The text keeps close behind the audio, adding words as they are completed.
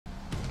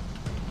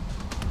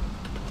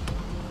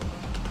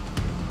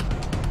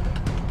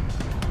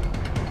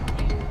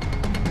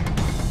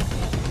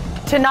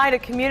Tonight, a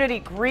community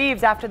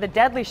grieves after the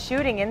deadly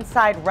shooting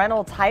inside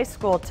Reynolds High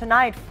School.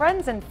 Tonight,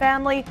 friends and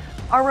family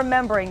are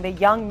remembering the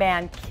young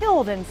man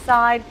killed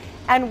inside,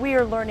 and we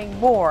are learning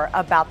more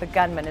about the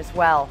gunman as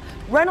well.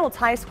 Reynolds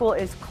High School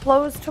is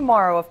closed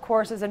tomorrow, of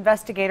course, as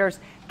investigators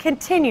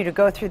continue to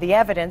go through the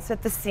evidence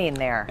at the scene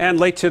there. And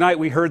late tonight,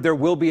 we heard there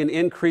will be an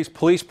increased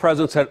police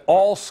presence at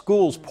all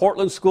schools,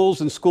 Portland schools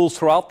and schools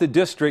throughout the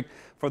district,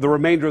 for the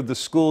remainder of the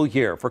school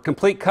year. For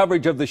complete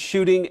coverage of the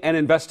shooting and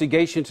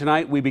investigation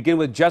tonight, we begin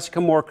with Jessica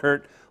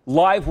Morkert,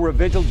 live where a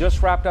vigil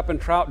just wrapped up in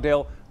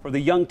Troutdale for the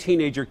young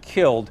teenager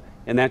killed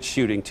in that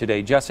shooting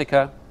today.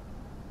 Jessica?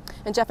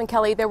 And Jeff and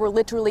Kelly, there were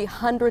literally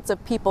hundreds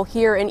of people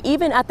here, and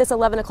even at this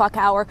 11 o'clock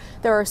hour,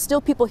 there are still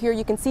people here.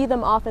 You can see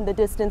them off in the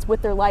distance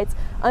with their lights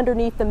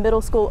underneath the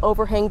middle school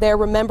overhang there,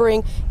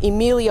 remembering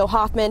Emilio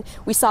Hoffman.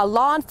 We saw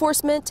law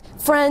enforcement,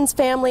 friends,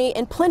 family,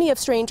 and plenty of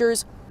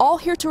strangers, all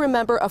here to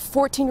remember a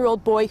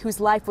 14-year-old boy whose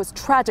life was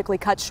tragically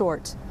cut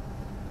short.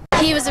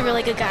 He was a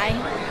really good guy.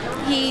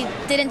 He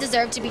didn't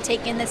deserve to be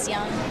taken this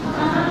young.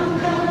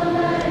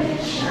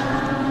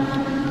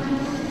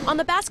 On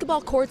the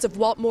basketball courts of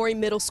Walt Morey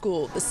Middle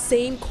School, the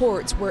same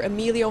courts where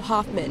Emilio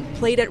Hoffman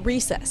played at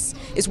recess,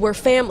 is where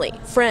family,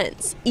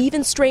 friends,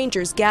 even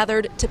strangers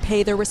gathered to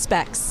pay their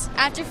respects.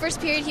 After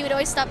first period, he would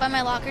always stop by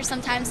my locker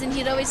sometimes, and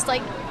he'd always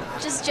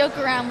just joke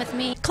around with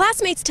me.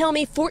 Classmates tell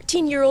me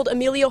 14-year-old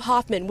Emilio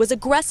Hoffman was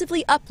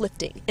aggressively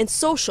uplifting and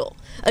social,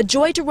 a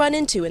joy to run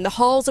into in the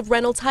halls of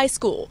Reynolds High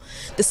School.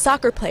 The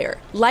soccer player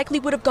likely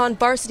would have gone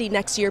varsity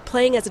next year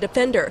playing as a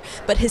defender,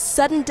 but his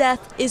sudden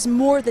death is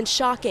more than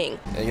shocking.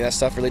 And that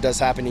stuff really does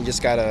happen. You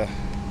just gotta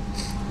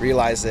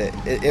realize that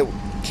it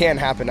can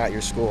happen at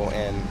your school,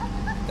 and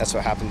that's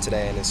what happened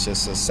today, and it's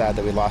just so sad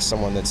that we lost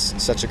someone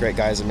that's such a great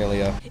guy as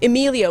Emilio.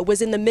 Emilio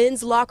was in the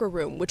men's locker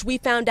room, which we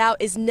found out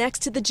is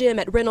next to the gym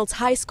at Reynolds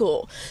High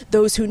School.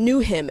 Those who knew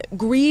him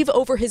grieve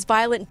over his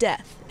violent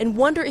death and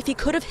wonder if he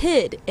could have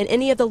hid in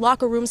any of the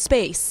locker room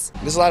space.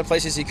 There's a lot of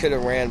places he could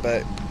have ran,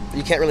 but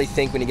you can't really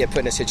think when you get put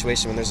in a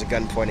situation when there's a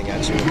gun pointing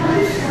at you.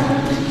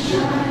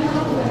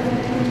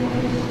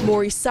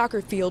 Morey's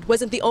soccer field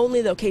wasn't the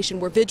only location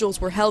where vigils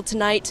were held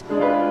tonight.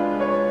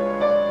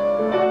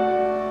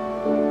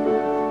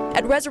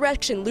 At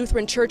Resurrection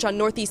Lutheran Church on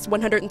Northeast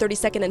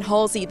 132nd and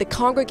Halsey, the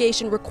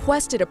congregation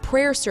requested a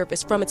prayer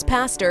service from its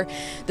pastor.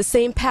 The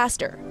same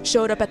pastor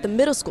showed up at the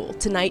middle school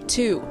tonight,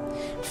 too.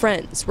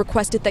 Friends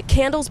requested that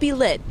candles be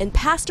lit and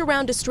passed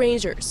around to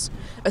strangers,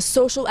 a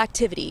social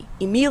activity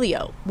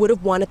Emilio would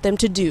have wanted them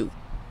to do.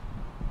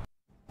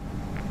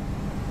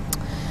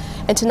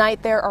 And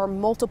tonight there are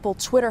multiple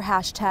Twitter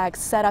hashtags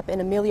set up in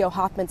Emilio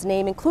Hoffman's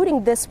name,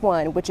 including this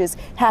one, which is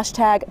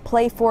hashtag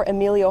Play for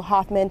Emilio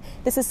Hoffman.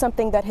 This is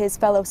something that his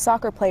fellow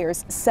soccer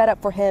players set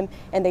up for him,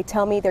 and they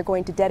tell me they're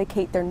going to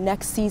dedicate their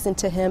next season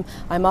to him.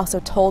 I'm also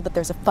told that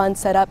there's a fund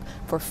set up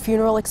for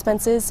funeral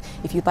expenses.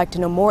 If you'd like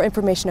to know more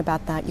information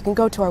about that, you can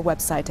go to our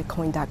website at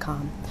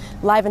KOIN.com.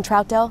 Live in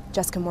Troutdale,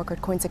 Jessica Morkert,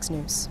 KOIN 6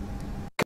 News.